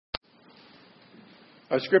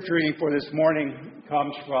Our scripture reading for this morning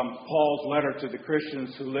comes from Paul's letter to the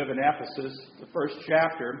Christians who live in Ephesus, the first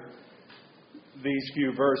chapter, these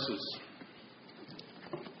few verses.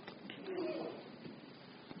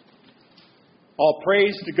 All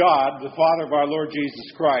praise to God, the Father of our Lord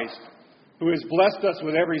Jesus Christ, who has blessed us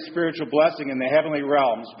with every spiritual blessing in the heavenly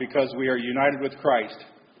realms because we are united with Christ.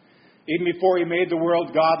 Even before He made the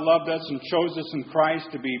world, God loved us and chose us in Christ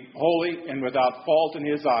to be holy and without fault in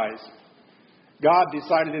His eyes. God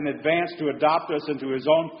decided in advance to adopt us into His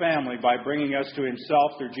own family by bringing us to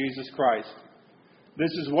Himself through Jesus Christ. This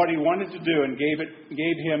is what He wanted to do and gave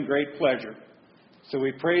Him great pleasure. So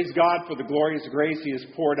we praise God for the glorious grace He has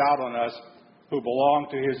poured out on us who belong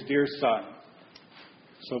to His dear Son.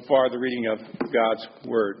 So far, the reading of God's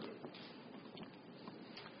Word.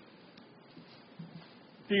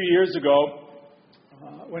 A few years ago,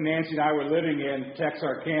 when Nancy and I were living in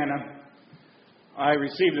Texarkana, I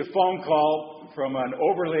received a phone call from an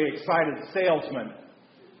overly excited salesman.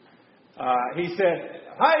 He said,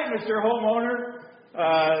 "Hi, Mr.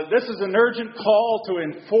 Homeowner. This is an urgent call to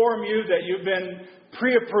inform you that you've been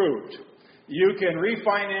pre-approved. You can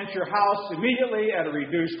refinance your house immediately at a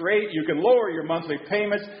reduced rate. You can lower your monthly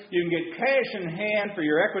payments. You can get cash in hand for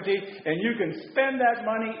your equity, and you can spend that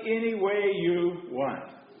money any way you want."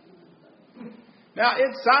 Now,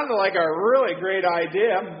 it sounded like a really great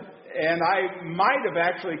idea, and I might have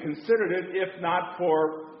actually considered it if not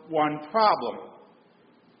for one problem.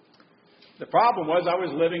 The problem was I was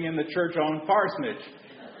living in the church-owned parsonage.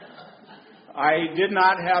 I did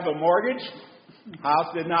not have a mortgage. The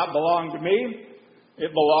house did not belong to me.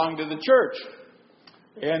 It belonged to the church.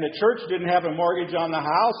 And the church didn't have a mortgage on the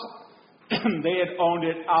house. They had owned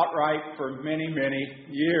it outright for many, many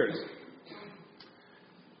years.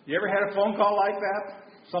 You ever had a phone call like that?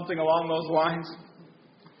 Something along those lines?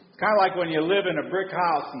 It's kind of like when you live in a brick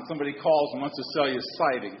house and somebody calls and wants to sell you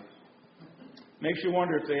siding. Makes you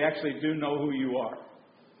wonder if they actually do know who you are.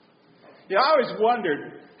 You know, I always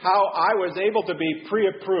wondered how I was able to be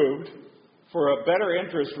pre-approved for a better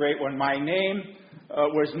interest rate when my name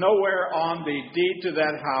was nowhere on the deed to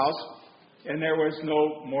that house and there was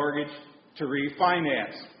no mortgage to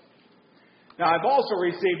refinance. Now, I've also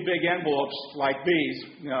received big envelopes like these.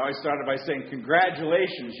 I started by saying,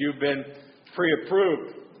 "Congratulations, you've been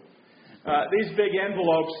pre-approved." These big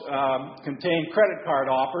envelopes contain credit card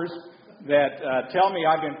offers that tell me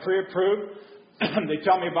I've been pre-approved. They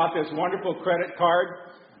tell me about this wonderful credit card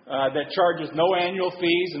that charges no annual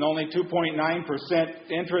fees and only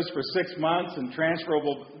 2.9% interest for 6 months and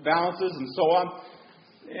transferable balances and so on.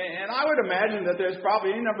 And I would imagine that there's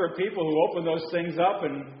probably any number of people who open those things up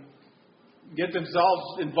and get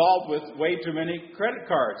themselves involved with way too many credit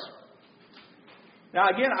cards. Now,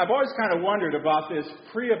 again, I've always kind of wondered about this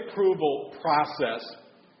pre-approval process.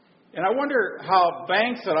 And I wonder how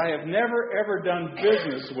banks that I have never, ever done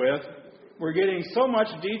business with were getting so much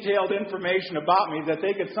detailed information about me that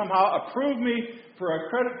they could somehow approve me for a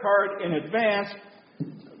credit card in advance.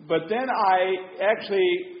 But then I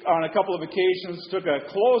actually, on a couple of occasions, took a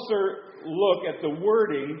closer look at the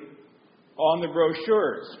wording on the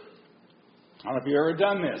brochures. I don't know if you've ever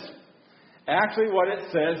done this. Actually, what it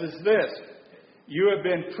says is this: you have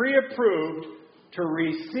been pre-approved to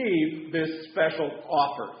receive this special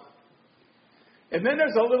offer. And then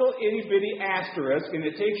there's a little itty-bitty asterisk, and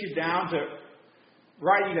it takes you down to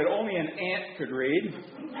writing that only an ant could read.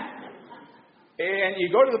 And you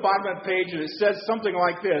go to the bottom of the page, and it says something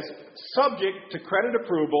like this: subject to credit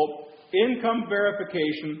approval, income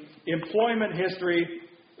verification, employment history,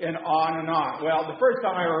 and on and on. Well, the first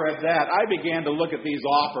time I ever read that, I began to look at these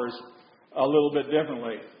offers a little bit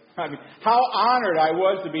differently. I mean, how honored I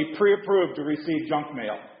was to be pre-approved to receive junk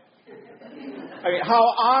mail. I mean, how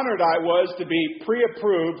honored I was to be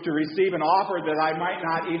pre-approved to receive an offer that I might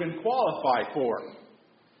not even qualify for.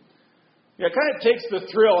 It kind of takes the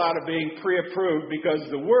thrill out of being pre-approved because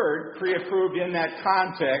the word pre-approved in that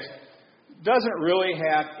context doesn't really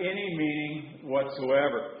have any meaning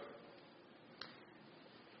whatsoever.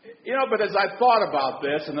 But as I thought about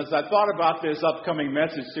this, and as I thought about this upcoming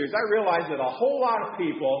message series, I realized that a whole lot of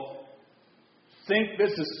people think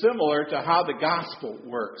this is similar to how the gospel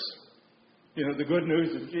works. The good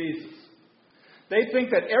news of Jesus. They think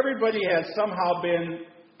that everybody has somehow been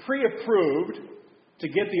pre-approved to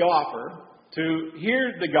get the offer, to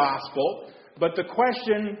hear the gospel, but the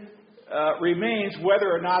question remains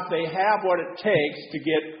whether or not they have what it takes to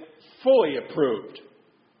get fully approved.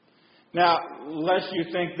 Now, lest you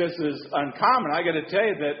think this is uncommon, I got to tell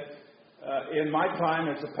you that in my time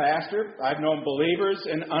as a pastor, I've known believers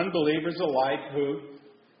and unbelievers alike who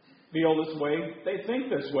feel this way. They think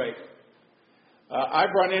this way. I've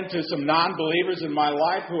run into some non-believers in my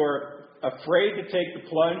life who are afraid to take the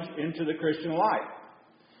plunge into the Christian life.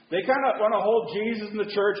 They kind of want to hold Jesus and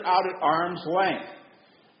the church out at arm's length.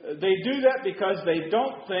 They do that because they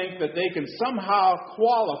don't think that they can somehow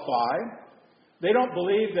qualify. They don't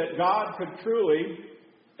believe that God could truly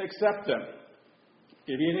accept them.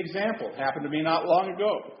 Give you an example. Happened to me not long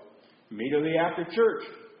ago. Immediately after church,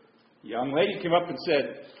 a young lady came up and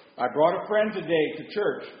said, I brought a friend today to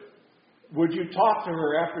church. Would you talk to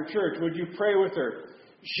her after church? Would you pray with her?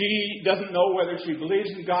 She doesn't know whether she believes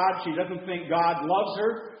in God. She doesn't think God loves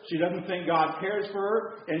her. She doesn't think God cares for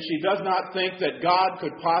her. And she does not think that God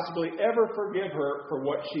could possibly ever forgive her for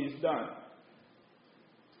what she's done.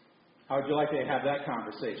 How would you like to have that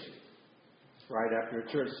conversation? Right after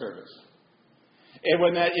a church service. And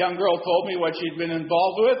when that young girl told me what she'd been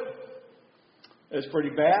involved with, it's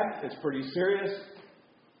pretty bad. It's pretty serious.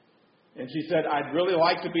 And she said, I'd really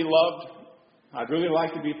like to be loved. I'd really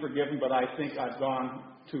like to be forgiven, but I think I've gone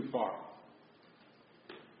too far.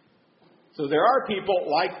 So there are people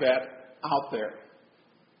like that out there.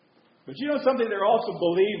 But you know something? They're also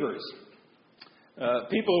believers.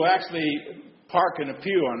 People who actually park in a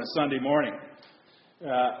pew on a Sunday morning.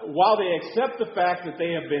 While they accept the fact that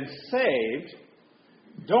they have been saved,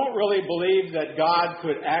 don't really believe that God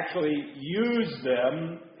could actually use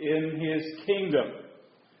them in His kingdom.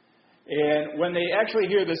 And when they actually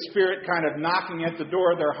hear the Spirit kind of knocking at the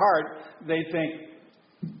door of their heart, they think,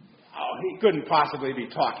 oh, He couldn't possibly be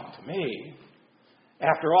talking to me.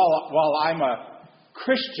 After all, while I'm a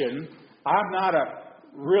Christian, I'm not a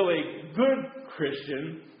really good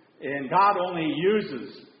Christian, and God only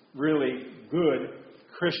uses really good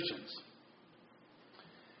Christians.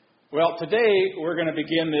 Well, today we're going to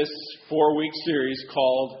begin this 4-week series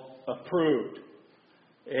called Approved.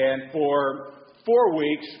 And for 4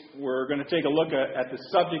 weeks, we're going to take a look at the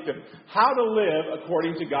subject of how to live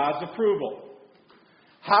according to God's approval.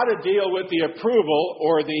 How to deal with the approval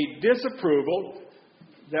or the disapproval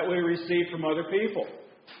that we receive from other people.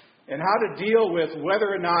 And how to deal with whether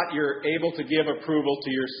or not you're able to give approval to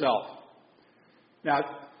yourself. Now,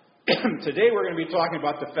 today we're going to be talking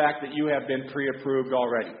about the fact that you have been pre-approved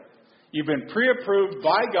already. You've been pre-approved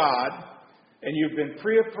by God, and you've been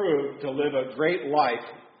pre-approved to live a great life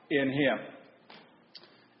in Him.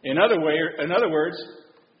 In other words,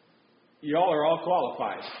 y'all are all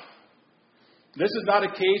qualified. This is not a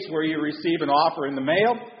case where you receive an offer in the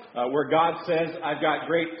mail, where God says, I've got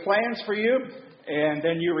great plans for you, and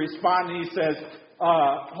then you respond and He says,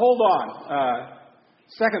 hold on,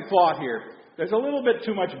 second thought here. There's a little bit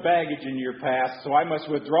too much baggage in your past, so I must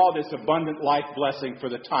withdraw this abundant life blessing for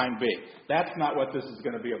the time being. That's not what this is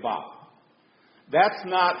going to be about. That's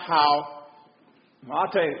not how,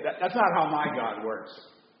 I'll tell you, that's not how my God works.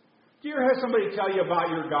 Do you ever have somebody tell you about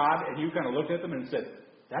your God and you kind of looked at them and said,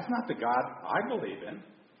 that's not the God I believe in?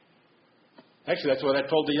 Actually, that's what I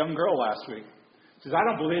told the young girl last week. She says, I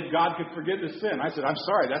don't believe God could forgive the sin. I said, I'm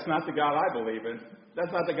sorry, that's not the God I believe in.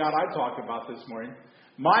 That's not the God I talked about this morning.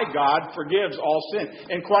 My God forgives all sin.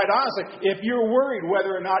 And quite honestly, if you're worried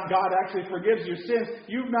whether or not God actually forgives your sins,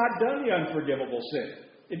 you've not done the unforgivable sin.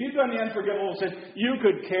 If you've done the unforgivable sin, you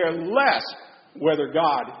could care less whether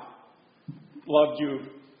God loved you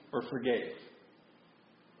or forgave.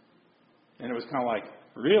 And it was kind of like,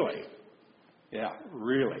 really? Yeah,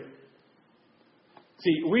 really.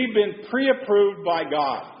 See, we've been pre-approved by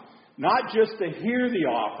God, not just to hear the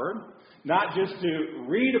offer, not just to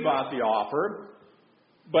read about the offer,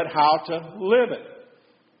 but how to live it.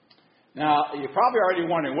 Now, you're probably already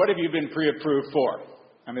wondering, what have you been pre-approved for?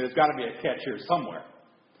 I mean, there's got to be a catch here somewhere.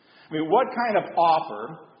 I mean, what kind of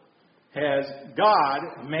offer has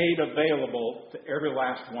God made available to every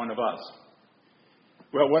last one of us?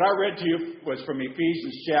 Well, what I read to you was from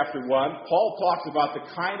Ephesians chapter 1. Paul talks about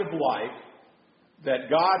the kind of life that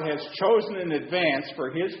God has chosen in advance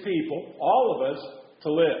for His people, all of us,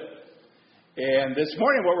 to live. And this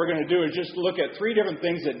morning what we're going to do is just look at 3 different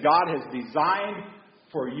things that God has designed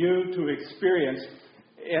for you to experience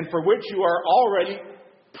and for which you are already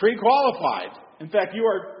pre-qualified. In fact, you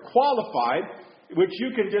are qualified, which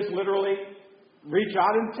you can just literally reach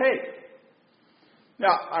out and take.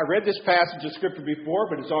 Now, I read this passage of Scripture before,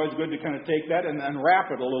 but it's always good to kind of take that and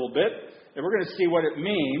unwrap it a little bit. And we're going to see what it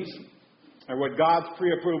means, or what God's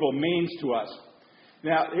pre-approval means to us.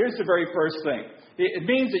 Now, here's the very first thing. It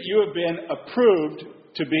means that you have been approved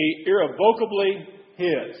to be irrevocably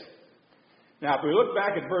His. Now, if we look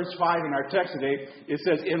back at verse 5 in our text today, it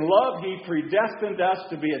says, in love He predestined us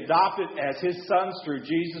to be adopted as His sons through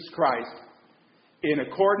Jesus Christ, in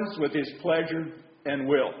accordance with His pleasure and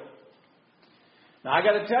will. Now, I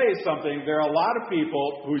got to tell you something. There are a lot of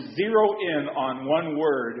people who zero in on one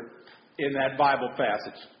word in that Bible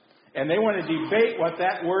passage. And they want to debate what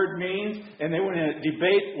that word means, and they want to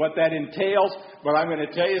debate what that entails. But I'm going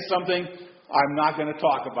to tell you something. I'm not going to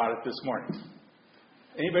talk about it this morning.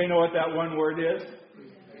 Anybody know what that one word is?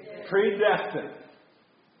 Predestined.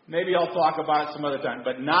 Maybe I'll talk about it some other time,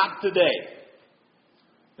 but not today.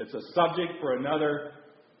 It's a subject for another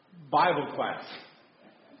Bible class.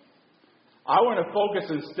 I want to focus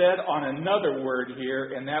instead on another word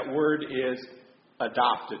here, and that word is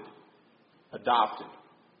adopted. Adopted.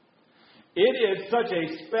 It is such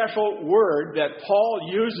a special word that Paul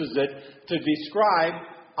uses it to describe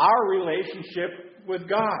our relationship with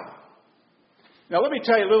God. Now, let me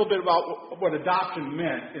tell you a little bit about what adoption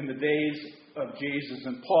meant in the days of Jesus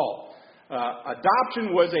and Paul.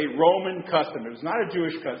 Adoption was a Roman custom. It was not a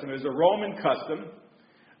Jewish custom. It was a Roman custom.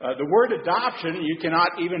 The word adoption you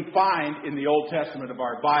cannot even find in the Old Testament of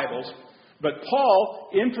our Bibles. But Paul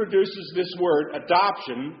introduces this word,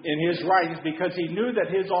 adoption, in his writings because he knew that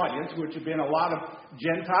his audience, which had been a lot of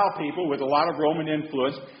Gentile people with a lot of Roman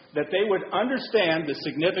influence, that they would understand the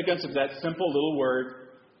significance of that simple little word,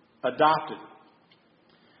 adopted.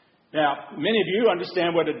 Now, many of you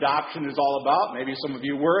understand what adoption is all about. Maybe some of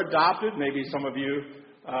you were adopted. Maybe some of you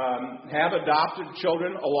have adopted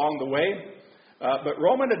children along the way. But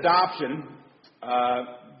Roman adoption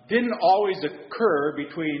didn't always occur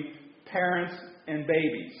between parents and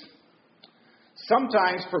babies.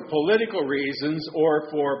 Sometimes for political reasons or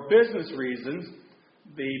for business reasons,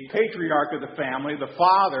 the patriarch of the family, the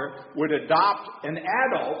father, would adopt an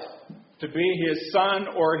adult to be his son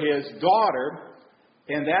or his daughter,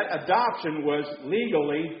 and that adoption was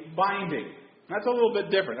legally binding. That's a little bit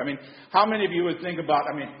different. I mean, how many of you would think about,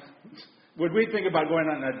 would we think about going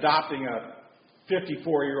out and adopting a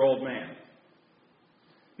 54-year-old man?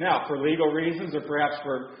 Now, for legal reasons or perhaps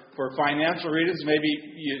for financial reasons, maybe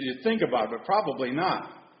you think about it, but probably not.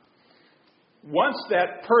 Once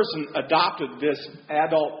that person adopted this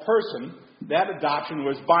adult person, that adoption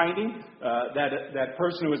was binding. That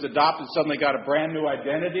person who was adopted suddenly got a brand new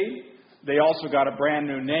identity. They also got a brand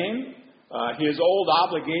new name. His old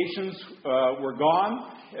obligations were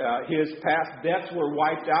gone. His past debts were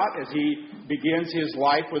wiped out as he begins his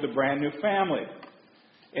life with a brand new family.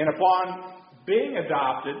 And upon being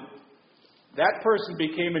adopted, that person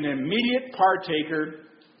became an immediate partaker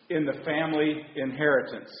in the family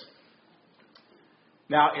inheritance.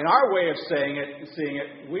 Now, in our way of seeing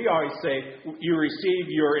it, we always say you receive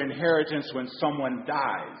your inheritance when someone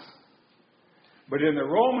dies. But in the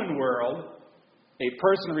Roman world, a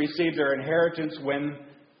person received their inheritance when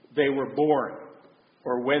they were born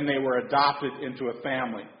or when they were adopted into a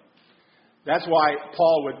family. That's why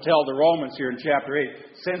Paul would tell the Romans here in chapter 8,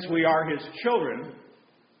 since we are his children,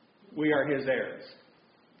 we are his heirs.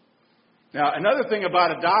 Now, another thing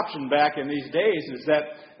about adoption back in these days is that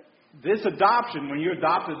this adoption, when you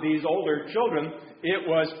adopted these older children, it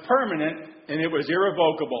was permanent and it was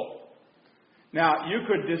irrevocable. Now, you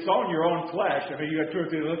could disown your own flesh. You got two or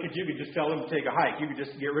three look at you, you could just tell them to take a hike. You could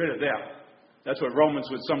just get rid of them. That's what Romans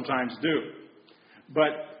would sometimes do.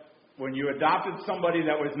 But when you adopted somebody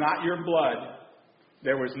that was not your blood,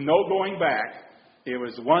 there was no going back. It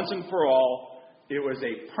was once and for all. It was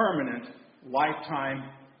a permanent, lifetime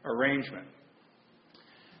arrangement.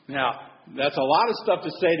 Now, that's a lot of stuff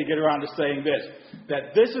to say to get around to saying this,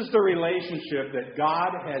 that this is the relationship that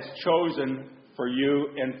God has chosen for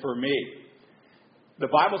you and for me. The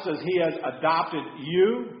Bible says he has adopted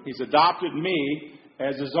you, he's adopted me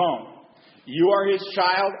as his own. You are his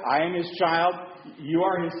child, I am his child, you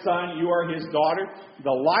are his son, you are his daughter. The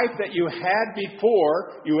life that you had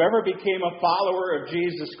before you ever became a follower of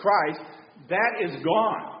Jesus Christ, that is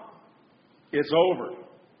gone. It's over.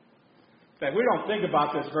 In fact, we don't think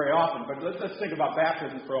about this very often, but let's think about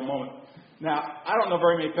baptism for a moment. Now, I don't know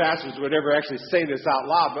very many pastors would ever actually say this out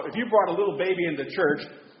loud, but if you brought a little baby into church,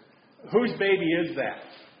 whose baby is that?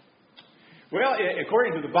 Well,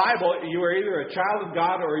 according to the Bible, you are either a child of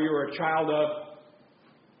God or you are a child of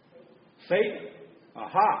Satan.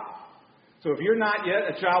 Aha. So if you're not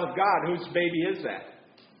yet a child of God, whose baby is that?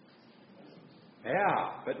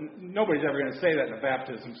 Yeah, but nobody's ever going to say that in a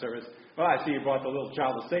baptism service. Well, I see you brought the little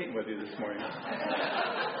child of Satan with you this morning.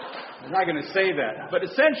 I'm not going to say that. But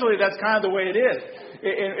essentially, that's kind of the way it is.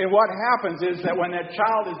 And what happens is that when that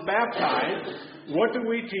child is baptized, what do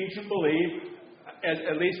we teach and believe,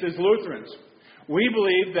 at least as Lutherans? We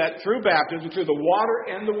believe that through baptism, through the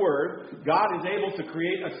water and the Word, God is able to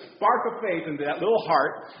create a spark of faith into that little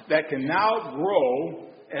heart that can now grow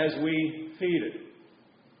as we feed it.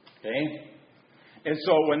 Okay? And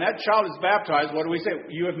so when that child is baptized, what do we say?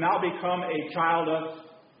 You have now become a child of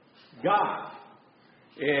God.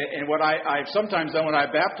 And what I've sometimes done when I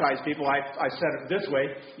baptize people, I said it this way: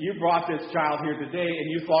 you brought this child here today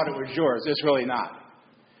and you thought it was yours. It's really not.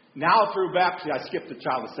 Now through baptism, I skipped the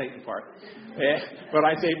child of Satan part. But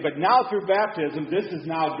I say, but now through baptism, this is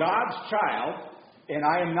now God's child, and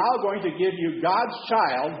I am now going to give you God's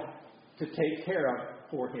child to take care of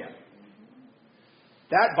for him.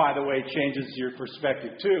 That, by the way, changes your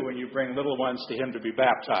perspective too when you bring little ones to him to be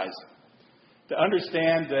baptized. To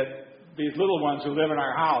understand that these little ones who live in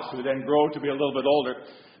our house, who then grow to be a little bit older,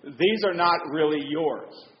 these are not really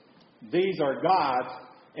yours. These are God's,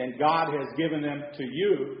 and God has given them to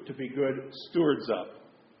you to be good stewards of.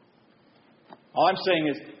 All I'm saying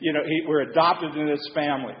is, we're adopted into this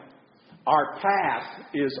family. Our past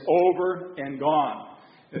is over and gone.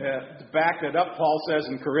 To back that up, Paul says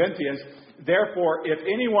in Corinthians, therefore, if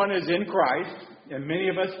anyone is in Christ, and many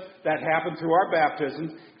of us, that happen through our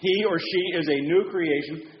baptism, he or she is a new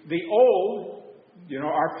creation. The old,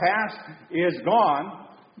 our past is gone.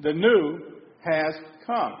 The new has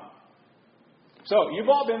come. So, you've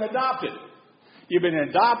all been adopted. You've been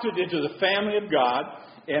adopted into the family of God,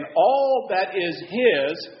 and all that is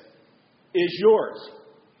his is yours.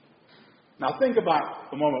 Now, think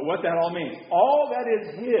about a moment what that all means. All that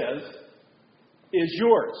is his is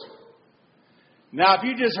yours. Now, if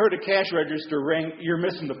you just heard a cash register ring, you're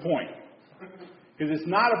missing the point. Because it's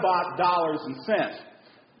not about dollars and cents.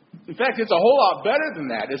 In fact, it's a whole lot better than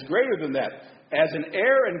that. It's greater than that. As an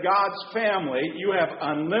heir in God's family, you have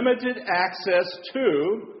unlimited access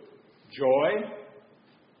to joy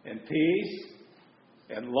and peace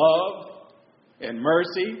and love and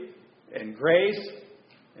mercy and grace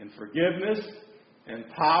and forgiveness and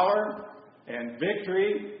power and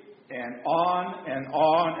victory and on and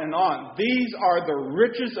on and on. These are the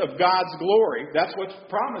riches of God's glory. That's what's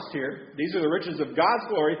promised here. These are the riches of God's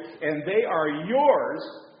glory, and they are yours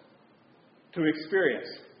to experience.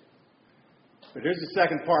 But here's the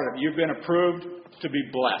second part of it. You've been approved to be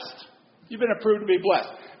blessed. You've been approved to be blessed.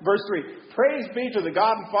 Verse 3, praise be to the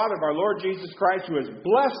God and Father of our Lord Jesus Christ, who has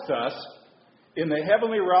blessed us in the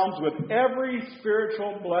heavenly realms with every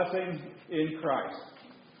spiritual blessing in Christ.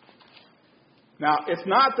 Now, it's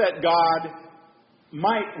not that God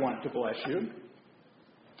might want to bless you.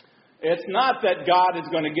 It's not that God is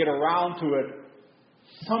going to get around to it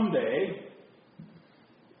someday.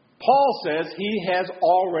 Paul says he has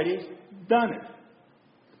already done it.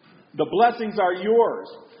 The blessings are yours.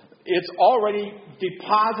 It's already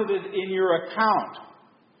deposited in your account.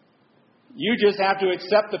 You just have to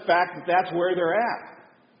accept the fact that that's where they're at.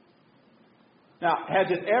 Now, has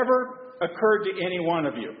it ever occurred to any one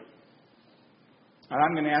of you? And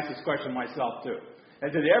I'm going to ask this question myself too.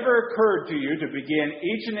 Has it ever occurred to you to begin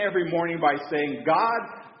each and every morning by saying, God,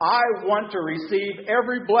 I want to receive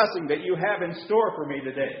every blessing that you have in store for me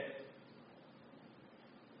today?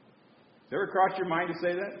 Has it ever crossed your mind to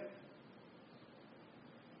say that?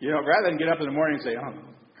 Rather than get up in the morning and say, oh,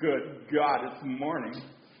 good God, it's morning.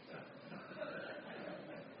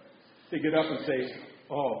 To get up and say,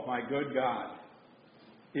 oh, my good God,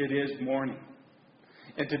 it is morning.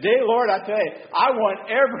 And today, Lord, I tell you, I want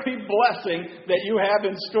every blessing that you have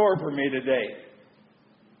in store for me today.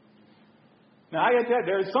 Now, I tell you,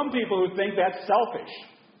 there are some people who think that's selfish.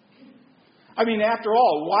 I mean, after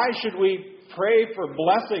all, why should we pray for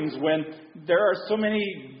blessings when there are so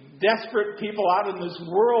many desperate people out in this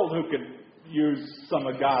world who could use some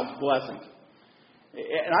of God's blessings?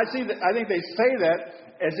 And I think they say that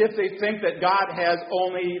as if they think that God has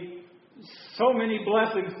only so many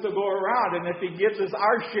blessings to go around, and if he gives us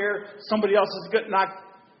our share, somebody else is not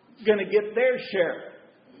going to get their share.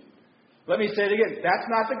 Let me say it again. That's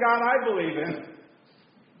not the God I believe in.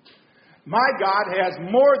 My God has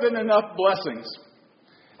more than enough blessings.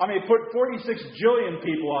 I mean, put 46 jillion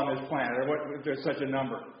people on this planet, or what, if there's such a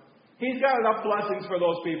number. He's got enough blessings for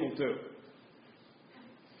those people too.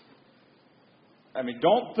 I mean,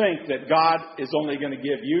 don't think that God is only going to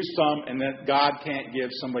give you some and that God can't give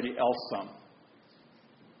somebody else some.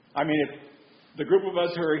 I mean, if the group of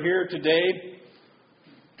us who are here today,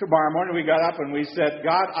 tomorrow morning we got up and we said,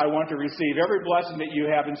 God, I want to receive every blessing that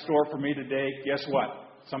you have in store for me today. Guess what?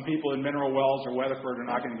 Some people in Mineral Wells or Weatherford are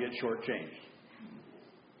not going to get shortchanged.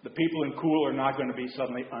 The people in Cool are not going to be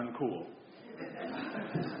suddenly uncool.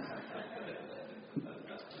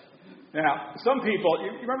 Now, some people,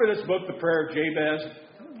 you remember this book, The Prayer of Jabez?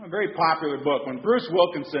 A very popular book. When Bruce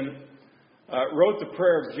Wilkinson wrote The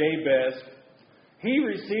Prayer of Jabez, he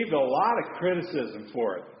received a lot of criticism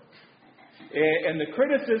for it. And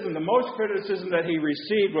the most criticism that he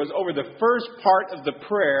received was over the first part of the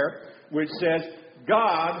prayer, which says,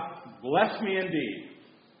 God bless me indeed.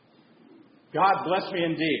 God bless me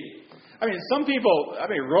indeed. I mean, some people,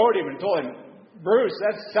 wrote him and told him, Bruce,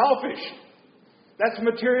 that's selfish. That's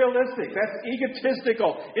materialistic. That's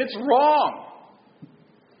egotistical. It's wrong.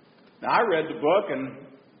 Now, I read the book and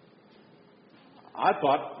I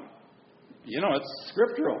thought, it's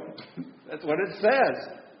scriptural. That's what it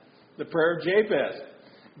says. The prayer of Jabez.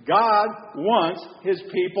 God wants his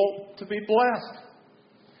people to be blessed.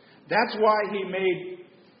 That's why he made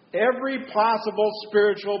every possible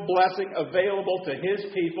spiritual blessing available to his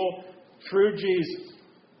people through Jesus.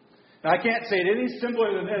 Now, I can't say it any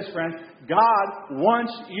simpler than this, friends. God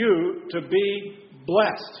wants you to be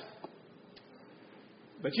blessed.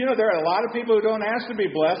 But there are a lot of people who don't ask to be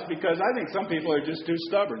blessed because I think some people are just too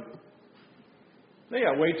stubborn. They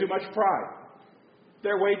have way too much pride.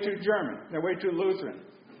 They're way too German. They're way too Lutheran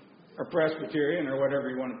or Presbyterian or whatever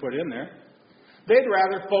you want to put in there. They'd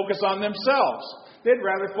rather focus on themselves. They'd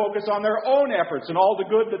rather focus on their own efforts and all the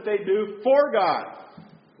good that they do for God,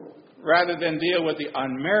 rather than deal with the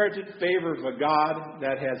unmerited favor of a God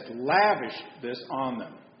that has lavished this on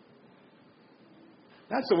them.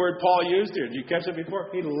 That's the word Paul used here. Did you catch it before?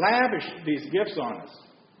 He lavished these gifts on us.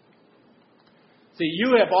 See,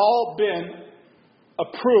 you have all been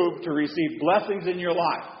approved to receive blessings in your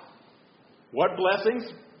life. What blessings?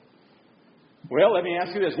 Well, let me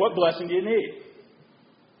ask you this. What blessing do you need?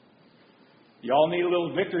 You all need a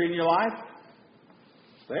little victory in your life?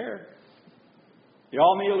 It's there. You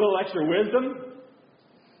all need a little extra wisdom?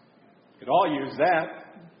 You could all use that.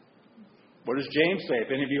 What does James say?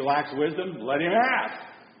 If any of you lacks wisdom, let him ask.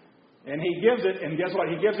 And he gives it, and guess what?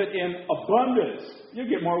 He gives it in abundance. You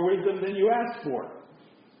get more wisdom than you ask for.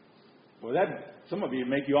 Well, some of you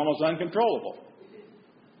make you almost uncontrollable.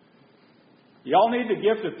 You all need the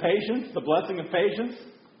gift of patience, the blessing of patience.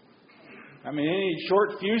 Any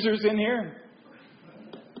short fusers in here?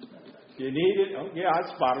 You need it? Oh, yeah,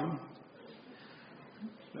 I spotted them.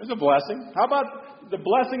 There's a blessing. How about the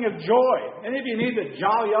blessing of joy? Any of you need to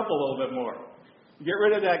jolly up a little bit more? Get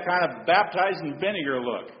rid of that kind of baptized in vinegar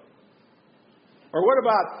look. Or what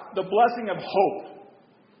about the blessing of hope?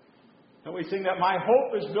 Don't we sing that my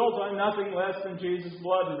hope is built on nothing less than Jesus'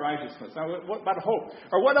 blood and righteousness? Now, what about hope?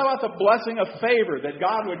 Or what about the blessing of favor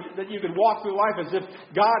that you could walk through life as if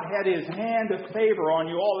God had His hand of favor on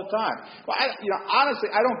you all the time? Well, honestly,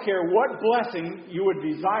 I don't care what blessing you would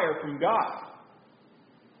desire from God.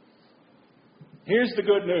 Here's the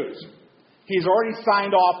good news. He's already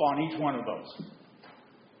signed off on each one of those.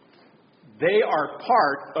 They are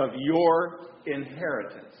part of your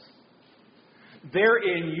inheritance. They're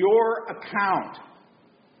in your account.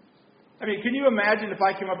 Can you imagine if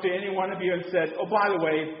I came up to any one of you and said, oh, by the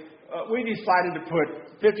way, we decided to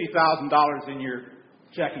put $50,000 in your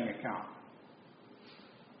checking account.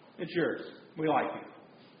 It's yours. We like you.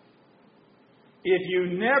 If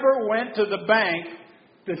you never went to the bank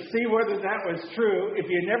to see whether that was true, if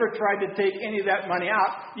you never tried to take any of that money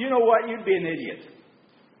out, you know what? You'd be an idiot.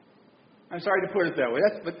 I'm sorry to put it that way,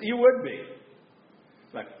 but you would be.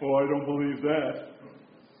 It's like, oh, I don't believe that.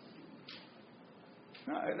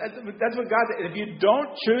 No, that's what God said. If you don't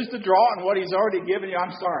choose to draw on what He's already given you,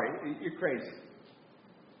 I'm sorry, you're crazy.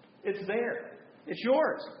 It's there. It's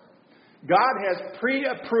yours. God has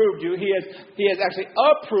pre-approved you. He has actually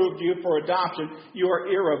approved you for adoption. You are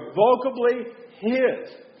irrevocably His.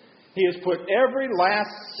 He has put every last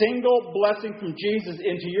single blessing from Jesus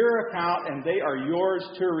into your account, and they are yours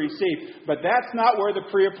to receive. But that's not where the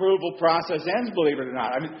pre-approval process ends, believe it or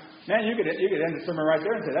not. You could end the sermon right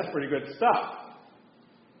there and say, that's pretty good stuff.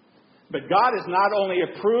 But God has not only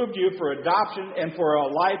approved you for adoption and for a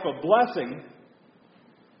life of blessing,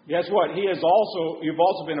 guess what? You've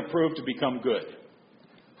also been approved to become good.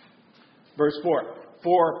 Verse 4.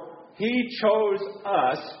 For He chose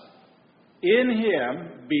us in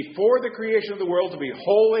Him before the creation of the world to be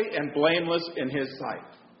holy and blameless in His sight.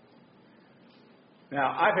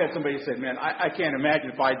 Now, I've had somebody say, man, I can't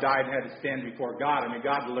imagine if I died and had to stand before God.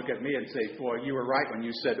 God would look at me and say, boy, you were right when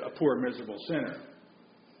you said a poor, miserable sinner.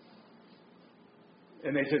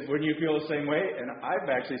 And they said, wouldn't you feel the same way? And I've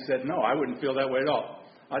actually said, no, I wouldn't feel that way at all.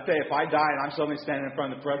 I'll tell you, if I die and I'm suddenly standing in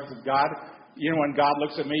front of the presence of God, when God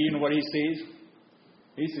looks at me, you know what He sees?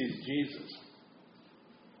 He sees Jesus.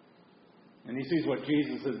 And He sees what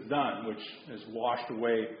Jesus has done, which has washed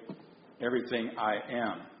away everything I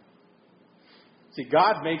am. See,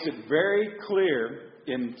 God makes it very clear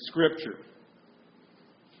in Scripture.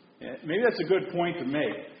 Maybe that's a good point to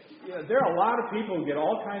make. There are a lot of people who get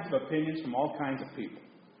all kinds of opinions from all kinds of people.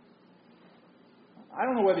 I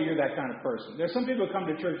don't know whether you're that kind of person. There's some people who come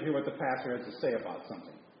to church to hear what the pastor has to say about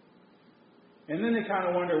something. And then they kind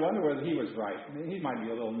of wonder whether he was right. I mean, he might be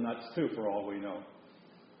a little nuts too, for all we know.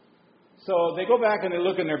 So they go back and they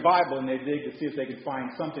look in their Bible and they dig to see if they can find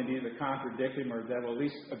something to either contradict him or that will at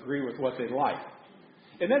least agree with what they like.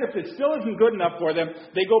 And then if it still isn't good enough for them,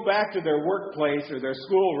 they go back to their workplace or their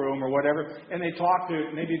schoolroom or whatever, and they talk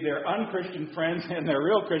to maybe their unchristian friends and their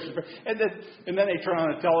real Christian friends. And then they turn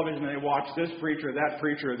on the television and they watch this preacher, that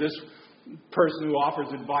preacher, or this person who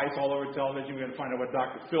offers advice all over television. We're going to find out what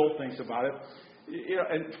Dr. Phil thinks about it. You know,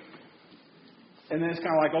 and then it's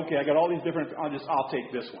kind of like, okay, I got all these different, I'll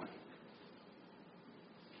take this one.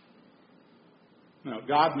 No,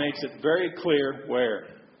 God makes it very clear where?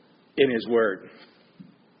 In His Word.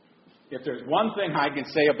 If there's one thing I can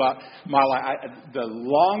say about my life, the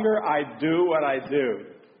longer I do what I do,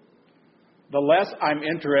 the less I'm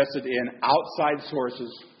interested in outside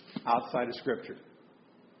sources, outside of Scripture.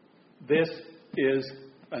 This is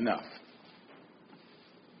enough.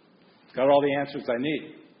 Got all the answers I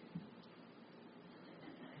need.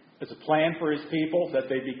 It's a plan for His people that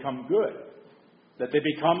they become good, that they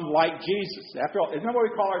become like Jesus. After all, isn't that what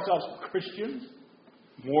we call ourselves, Christians?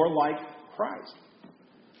 More like Christ.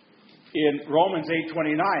 In Romans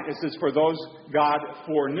 8:29, it says, for those God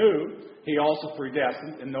foreknew, He also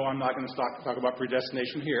predestined. And no, I'm not going to talk about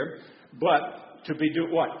predestination here. But to be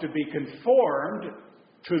what? To be conformed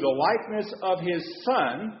to the likeness of His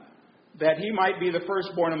Son, that He might be the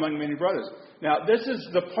firstborn among many brothers. Now, this is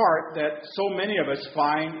the part that so many of us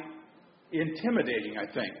find intimidating, I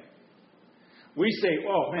think. We say,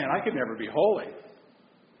 oh, man, I could never be holy.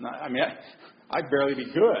 I mean, I'd barely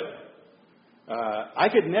be good. I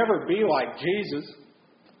could never be like Jesus.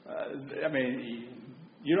 I mean,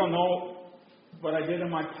 you don't know what I did in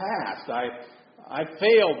my past. I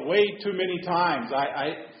failed way too many times.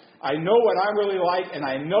 I know what I really like, and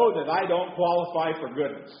I know that I don't qualify for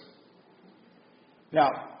goodness. Now,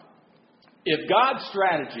 if God's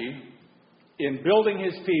strategy in building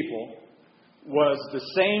His people was the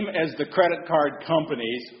same as the credit card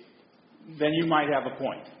companies, then you might have a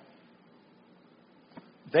point.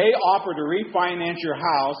 They offer to refinance your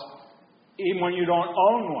house even when you don't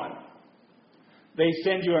own one. They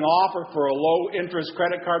send you an offer for a low-interest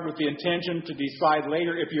credit card with the intention to decide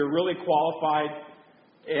later if you're really qualified,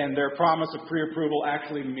 and their promise of pre-approval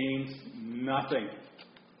actually means nothing.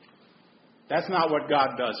 That's not what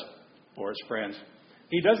God does for His friends.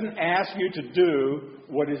 He doesn't ask you to do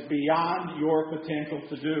what is beyond your potential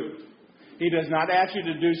to do. He does not ask you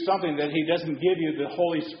to do something that He doesn't give you the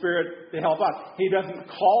Holy Spirit to help out. He doesn't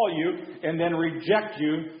call you and then reject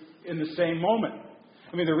you in the same moment.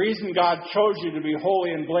 I mean, the reason God chose you to be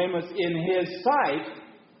holy and blameless in His sight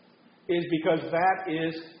is because that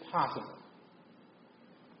is possible.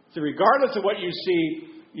 So regardless of what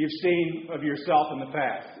you've seen of yourself in the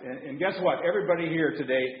past, and guess what? Everybody here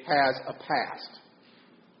today has a past.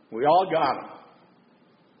 We all got them.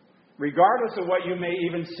 Regardless of what you may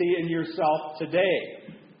even see in yourself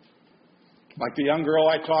today. Like the young girl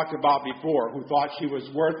I talked about before, who thought she was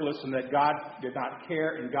worthless and that God did not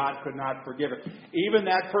care and God could not forgive her. Even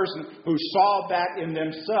that person who saw that in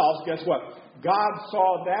themselves, guess what? God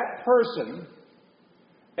saw that person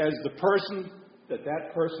as the person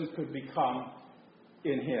that person could become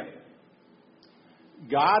in Him.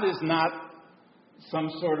 God is not some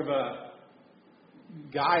sort of a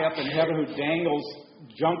guy up in heaven who dangles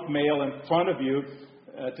junk mail in front of you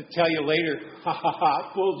to tell you later, ha ha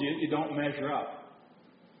ha, fooled you, you don't measure up.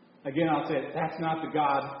 Again, I'll say that's not the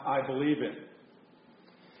God I believe in.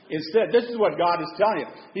 Instead, this is what God is telling you.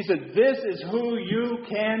 He said, this is who you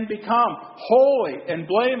can become, holy and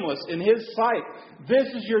blameless in His sight. This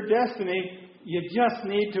is your destiny. You just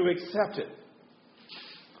need to accept it.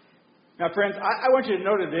 Now, friends, I want you to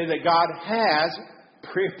know today that God has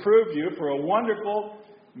pre-approved you for a wonderful,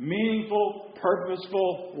 meaningful,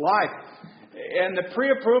 purposeful life. And the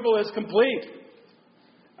pre-approval is complete.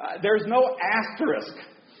 There's no asterisk.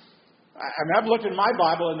 I mean, I've looked in my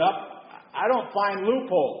Bible enough. I don't find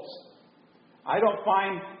loopholes. I don't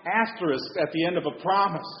find asterisks at the end of a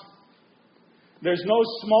promise. There's no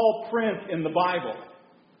small print in the Bible.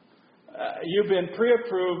 You've been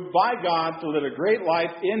pre-approved by God to live a great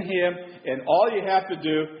life in Him, and all you have to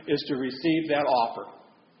do is to receive that offer.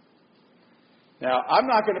 Now, I'm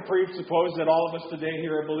not going to presuppose that all of us today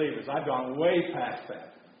here are believers. I've gone way past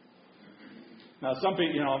that. Now, some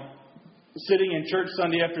people, sitting in church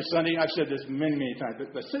Sunday after Sunday, I've said this many, many times,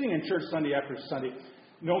 but sitting in church Sunday after Sunday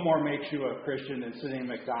no more makes you a Christian than sitting in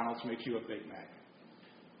McDonald's makes you a Big Mac.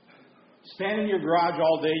 Stand in your garage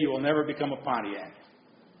all day, you will never become a Pontiac.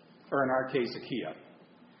 Or in our case, a Kia.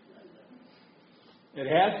 It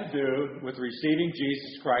has to do with receiving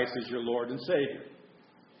Jesus Christ as your Lord and Savior.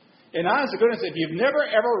 And honest to goodness, if you've never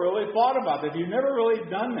ever really thought about that, if you've never really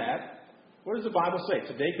done that, what does the Bible say?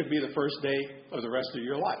 Today could be the first day of the rest of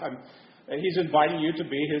your life. He's inviting you to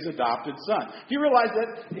be his adopted son. Do you realize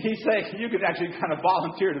that he's saying you could actually kind of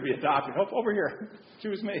volunteer to be adopted? Oh, over here,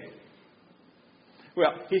 choose me.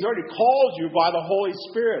 Well, he's already called you by the Holy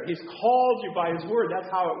Spirit. He's called you by his word. That's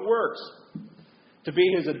how it works. To be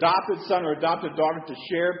his adopted son or adopted daughter, to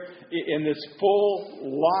share in this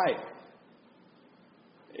full life.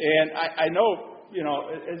 And I know,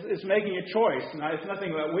 it's making a choice. It's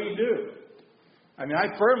nothing that we do.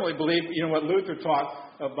 I firmly believe, what Luther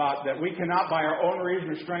taught about, that we cannot by our own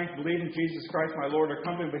reason or strength believe in Jesus Christ, my Lord, or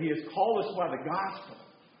come to him, but he has called us by the gospel.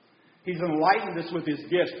 He's enlightened us with his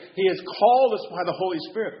gifts. He has called us by the Holy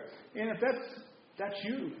Spirit. And if that's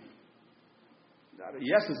you,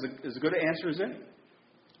 yes is as good an answer as any.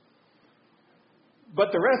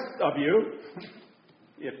 But the rest of you,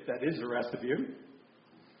 if that is the rest of you,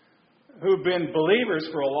 who've been believers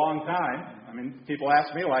for a long time. People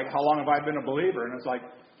ask me, like, how long have I been a believer? And it's like,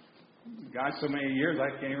 gosh, so many years I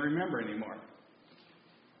can't even remember anymore.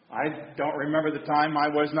 I don't remember the time I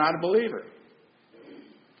was not a believer.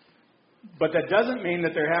 But that doesn't mean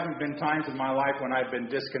that there haven't been times in my life when I've been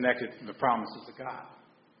disconnected from the promises of God.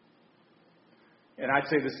 And I'd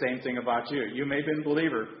say the same thing about you. You may have been a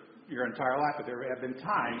believer your entire life, but there have been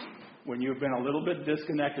times when you've been a little bit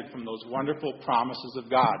disconnected from those wonderful promises of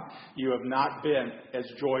God. You have not been as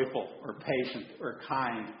joyful or patient or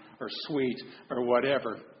kind or sweet or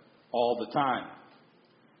whatever all the time.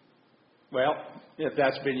 Well, if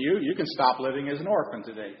that's been you, you can stop living as an orphan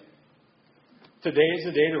today. Today is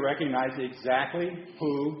the day to recognize exactly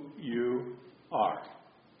who you are.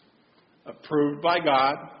 Approved by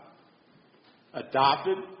God,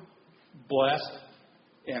 adopted, blessed,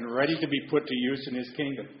 and ready to be put to use in his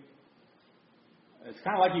kingdom. It's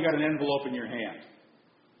kind of like you got an envelope in your hand.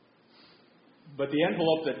 But the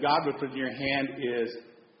envelope that God would put in your hand is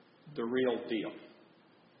the real deal.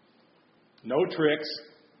 No tricks,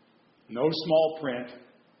 no small print.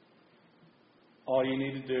 All you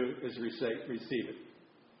need to do is receive it.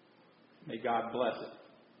 May God bless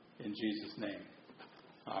it. In Jesus' name.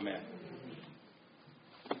 Amen.